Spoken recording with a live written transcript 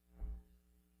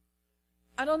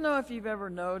I don't know if you've ever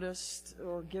noticed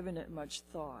or given it much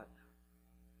thought,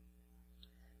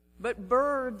 but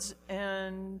birds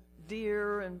and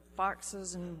deer and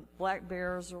foxes and black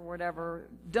bears or whatever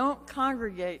don't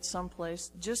congregate someplace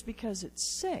just because it's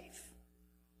safe.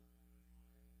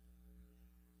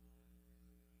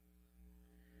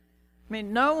 I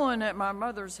mean, no one at my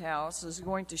mother's house is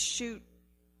going to shoot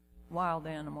wild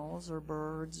animals or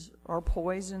birds or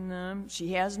poison them.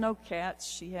 She has no cats.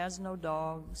 She has no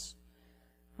dogs.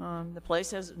 The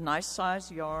place has a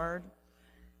nice-sized yard,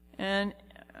 and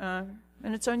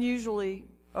it's unusually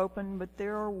open, but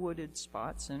there are wooded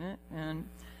spots in it.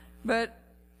 But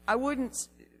I wouldn't,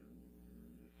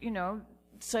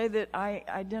 say that I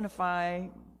identify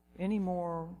any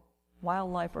more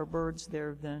wildlife or birds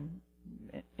there than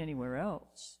anywhere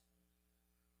else.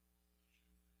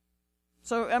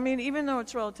 So, I mean, even though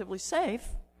it's relatively safe,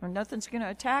 and nothing's going to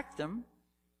attack them,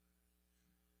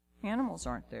 animals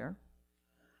aren't there.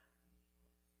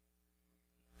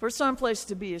 For some place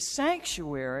to be a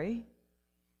sanctuary,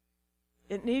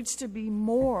 it needs to be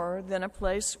more than a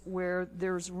place where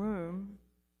there's room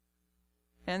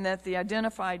and that the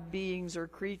identified beings or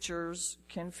creatures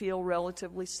can feel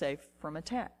relatively safe from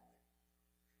attack.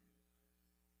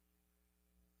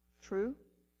 True?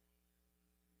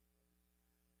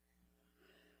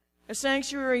 A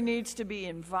sanctuary needs to be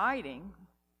inviting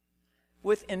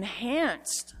with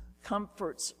enhanced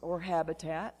comforts or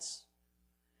habitats.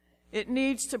 It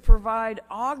needs to provide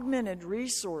augmented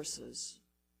resources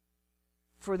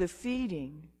for the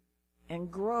feeding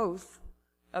and growth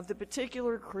of the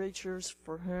particular creatures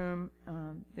for whom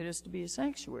it is to be a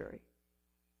sanctuary.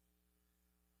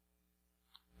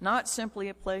 Not simply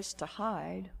a place to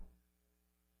hide,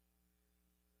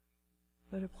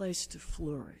 but a place to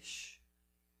flourish.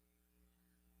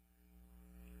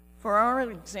 For our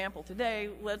example today,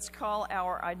 let's call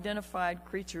our identified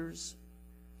creatures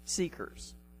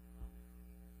seekers.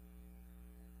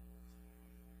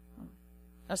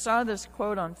 I saw this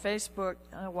quote on Facebook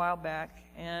a while back,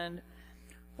 and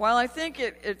while I think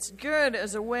it's good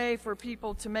as a way for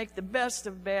people to make the best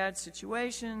of bad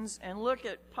situations and look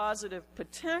at positive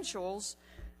potentials,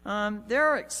 there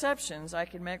are exceptions I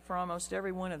can make for almost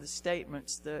every one of the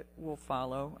statements that will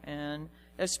follow, and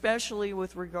especially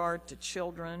with regard to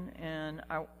children, and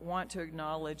I want to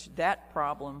acknowledge that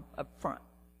problem up front.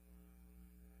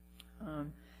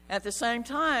 At the same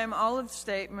time, all of the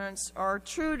statements are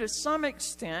true to some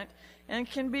extent and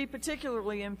can be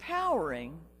particularly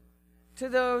empowering to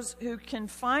those who can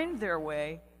find their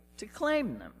way to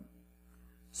claim them.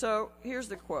 So here's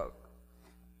the quote.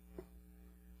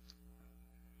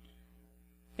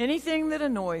 Anything that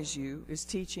annoys you is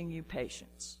teaching you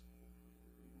patience.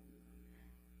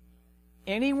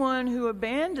 Anyone who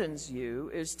abandons you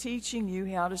is teaching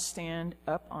you how to stand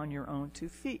up on your own 2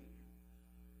 feet.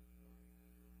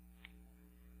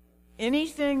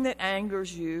 Anything that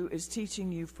angers you is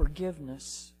teaching you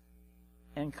forgiveness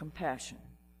and compassion.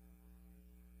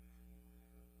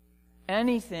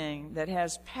 Anything that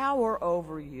has power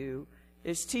over you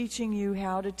is teaching you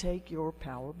how to take your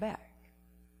power back.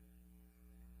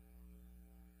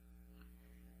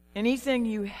 Anything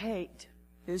you hate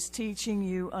is teaching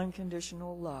you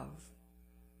unconditional love.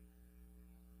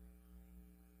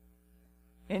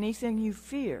 Anything you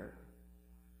fear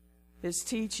is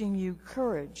teaching you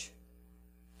courage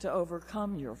to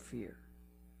overcome your fear.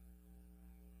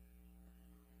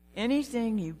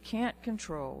 Anything you can't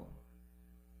control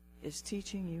is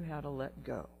teaching you how to let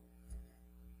go.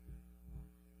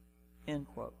 End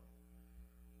quote.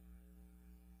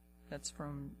 That's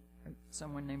from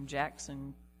someone named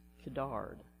Jackson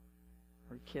Kiddard,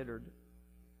 or Kiddard.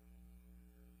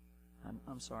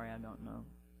 I'm sorry, I don't know.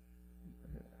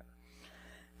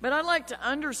 But I'd like to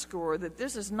underscore that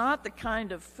this is not the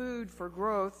kind of food for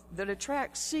growth that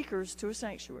attracts seekers to a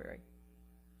sanctuary.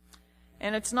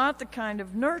 And it's not the kind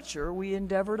of nurture we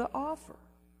endeavor to offer.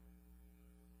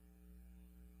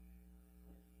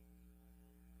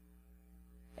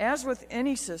 As with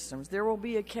any systems, there will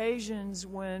be occasions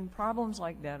when problems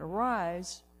like that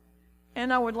arise,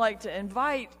 and I would like to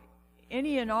invite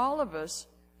any and all of us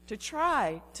to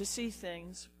try to see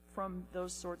things from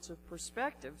those sorts of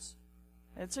perspectives.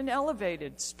 It's an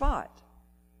elevated spot.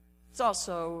 It's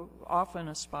also often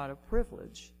a spot of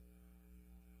privilege.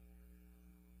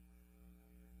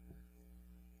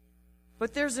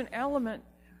 But there's an element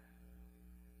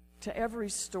to every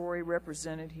story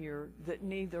represented here that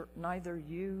neither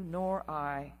you nor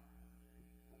I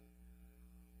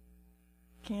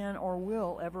can or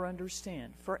will ever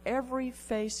understand. For every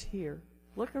face here,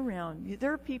 look around.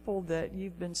 There are people that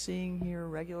you've been seeing here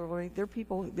regularly. There are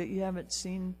people that you haven't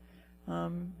seen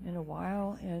in a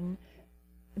while, and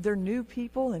they're new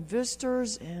people and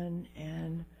visitors,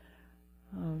 and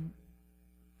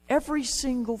every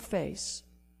single face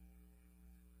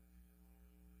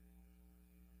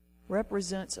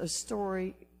represents a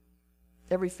story.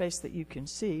 Every face that you can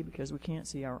see, because we can't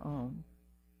see our own,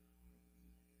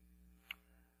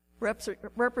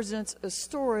 represents a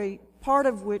story, part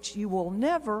of which you will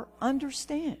never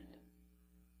understand.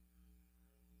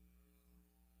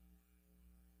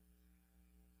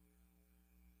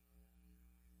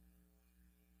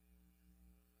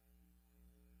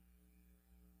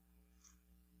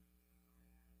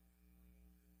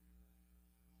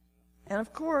 And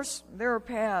of course, there are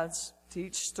paths to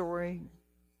each story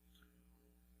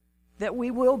that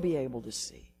we will be able to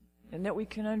see and that we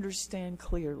can understand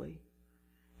clearly.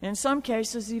 In some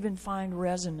cases, even find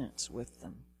resonance with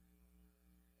them.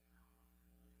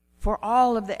 For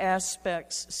all of the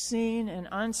aspects, seen and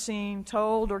unseen,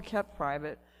 told or kept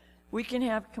private, we can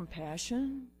have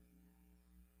compassion,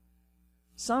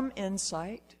 some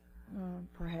insight,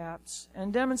 perhaps,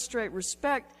 and demonstrate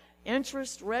respect,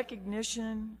 interest,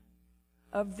 recognition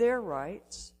of their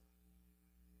rights.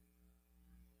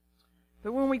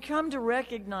 But when we come to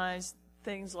recognize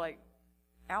things like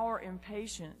our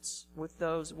impatience with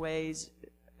those ways,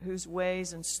 whose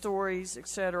ways and stories,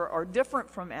 etc., are different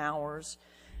from ours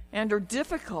and are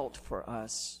difficult for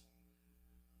us,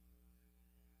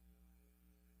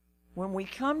 when we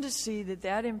come to see that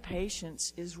that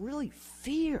impatience is really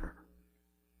fear,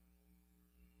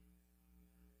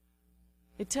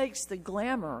 it takes the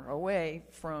glamour away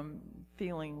from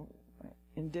feeling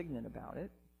indignant about it.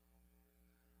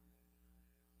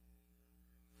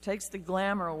 Takes the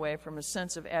glamour away from a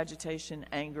sense of agitation,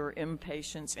 anger,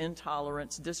 impatience,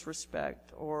 intolerance,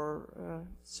 disrespect, or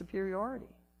superiority.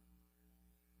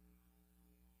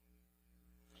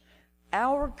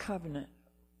 Our covenant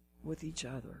with each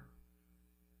other,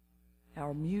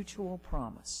 our mutual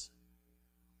promise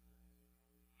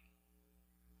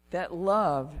that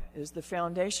love is the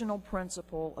foundational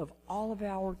principle of all of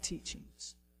our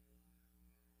teachings,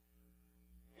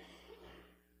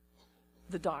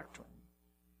 the doctrine,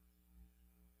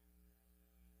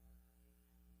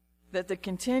 that the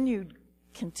continued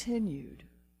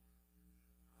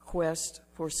quest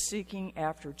for seeking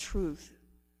after truth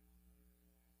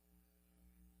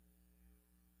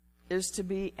is to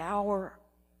be our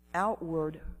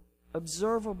outward,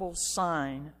 observable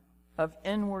sign of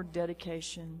inward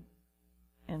dedication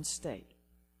and state,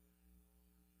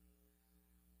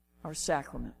 our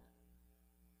sacrament.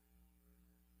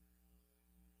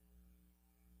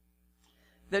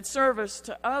 That service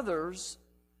to others,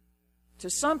 to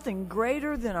something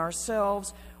greater than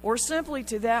ourselves, or simply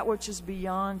to that which is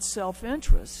beyond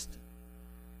self-interest,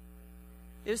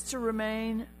 is to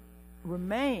remain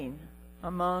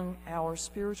among our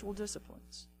spiritual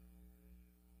disciplines.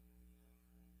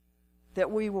 That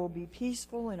we will be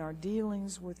peaceful in our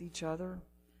dealings with each other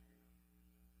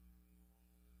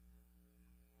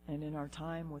and in our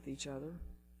time with each other,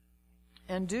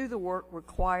 and do the work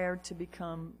required to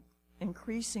become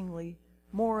increasingly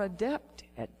more adept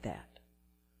at that.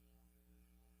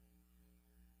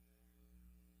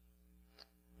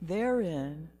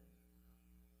 Therein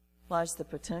lies the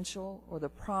potential or the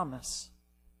promise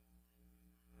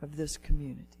of this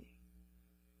community.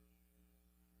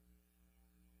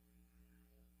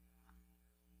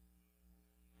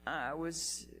 I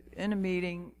was in a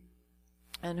meeting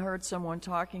and heard someone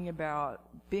talking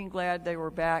about being glad they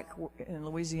were back in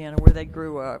Louisiana where they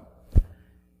grew up,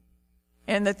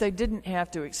 and that they didn't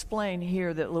have to explain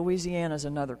here that Louisiana is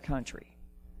another country.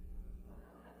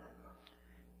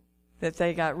 That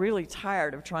they got really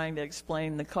tired of trying to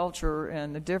explain the culture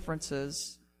and the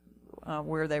differences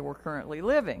where they were currently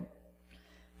living.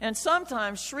 And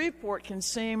sometimes Shreveport can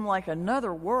seem like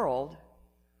another world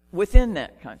within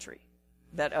that country,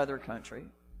 that other country.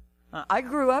 I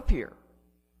grew up here,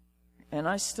 and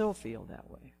I still feel that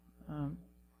way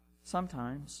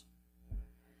sometimes.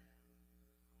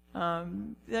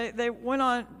 They went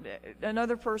on,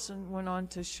 another person went on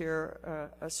to share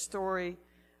a story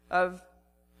of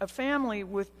a family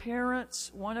with parents,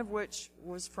 one of which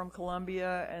was from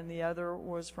Colombia and the other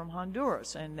was from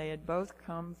Honduras, and they had both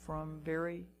come from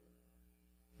very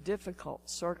difficult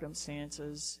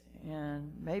circumstances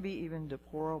and maybe even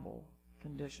deplorable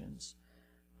conditions.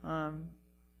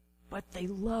 But they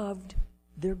loved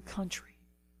their country.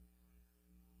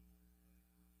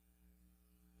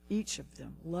 Each of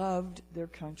them loved their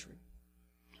country.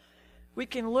 We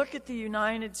can look at the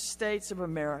United States of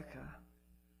America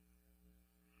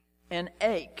and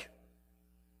ache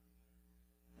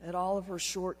at all of her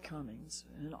shortcomings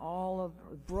and all of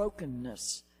her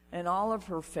brokenness and all of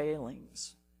her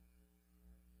failings.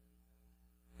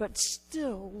 but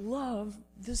still love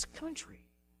this country.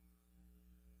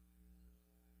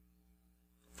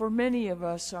 For many of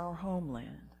us, our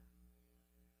homeland.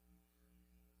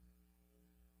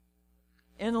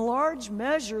 In large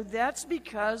measure, that's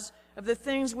because of the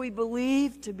things we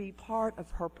believe to be part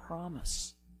of her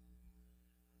promise.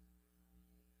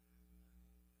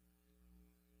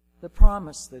 The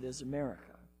promise that is America.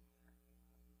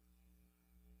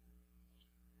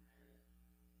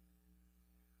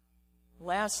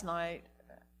 Last night,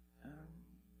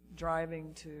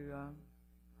 driving to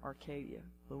Arcadia,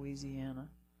 Louisiana,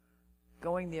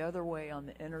 going the other way on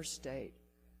the interstate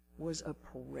was a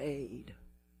parade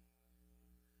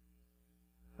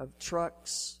of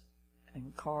trucks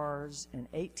and cars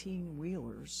and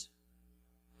 18-wheelers,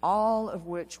 all of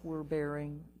which were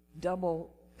bearing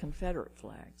double Confederate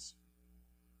flags.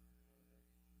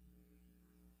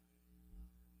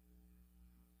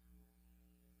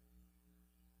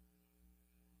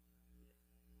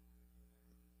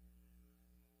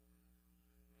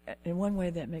 In one way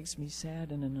that makes me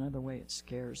sad, and in another way it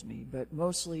scares me, but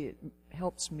mostly it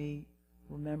helps me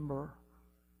remember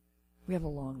we have a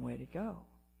long way to go.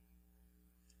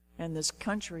 And this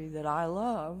country that I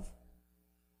love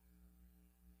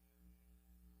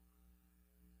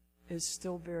is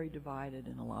still very divided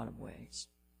in a lot of ways.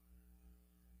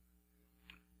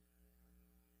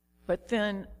 But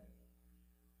then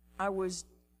I was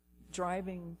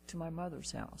driving to my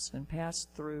mother's house and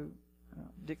passed through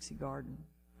Dixie Garden.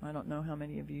 I don't know how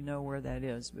many of you know where that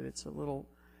is, but it's a little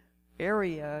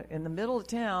area in the middle of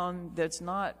town that's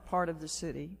not part of the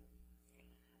city.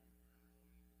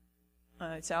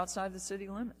 It's outside the city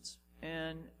limits.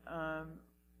 And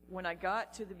when I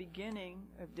got to the beginning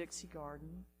of Dixie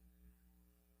Garden,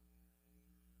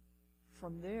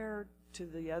 from there to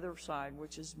the other side,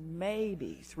 which is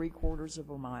maybe 3/4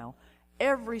 of a mile,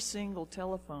 every single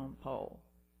telephone pole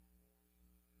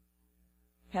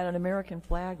had an American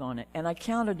flag on it, and I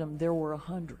counted them. There were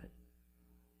 100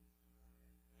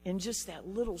 in just that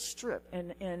little strip.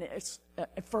 And it's,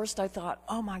 at first I thought,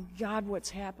 oh my God,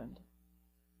 what's happened?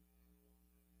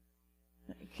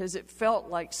 Because it felt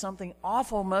like something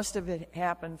awful must have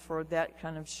happened for that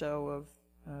kind of show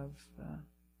of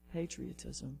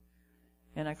patriotism.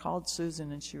 And I called Susan,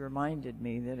 and she reminded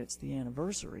me that it's the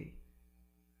anniversary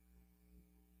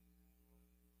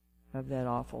of that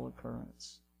awful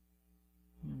occurrence.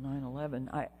 9/11.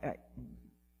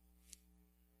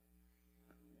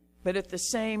 But at the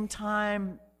same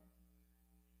time,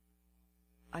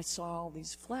 I saw all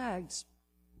these flags.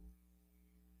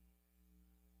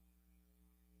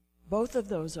 Both of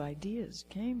those ideas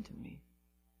came to me.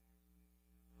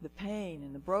 The pain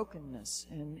and the brokenness,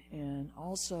 and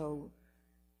also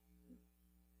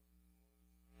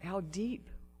how deep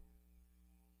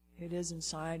it is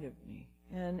inside of me.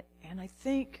 And I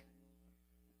think,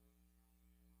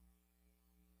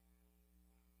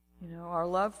 our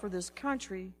love for this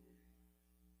country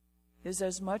is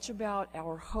as much about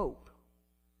our hope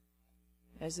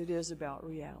as it is about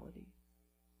reality.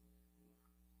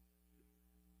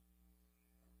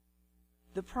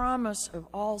 The promise of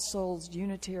All Souls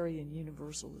Unitarian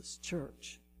Universalist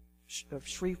Church of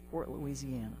Shreveport,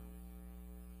 Louisiana,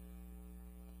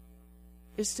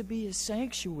 is to be a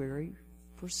sanctuary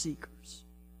for seekers.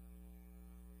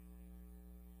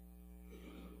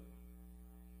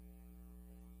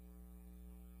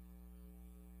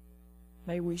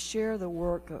 May we share the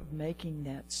work of making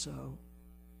that so.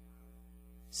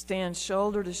 Stand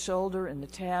shoulder to shoulder in the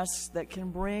tasks that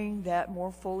can bring that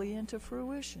more fully into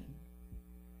fruition.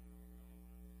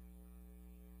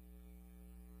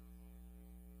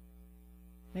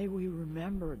 May we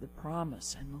remember the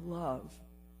promise and the love.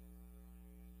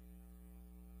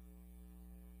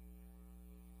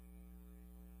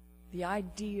 The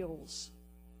ideals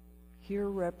here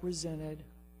represented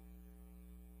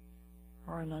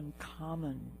are an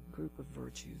uncommon group of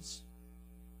virtues.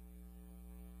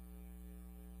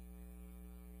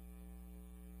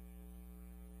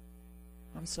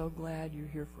 I'm so glad you're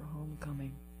here for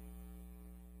homecoming,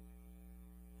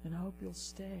 and I hope you'll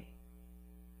stay.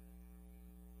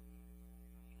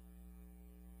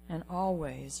 And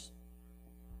always,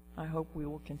 I hope we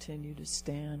will continue to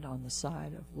stand on the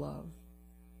side of love.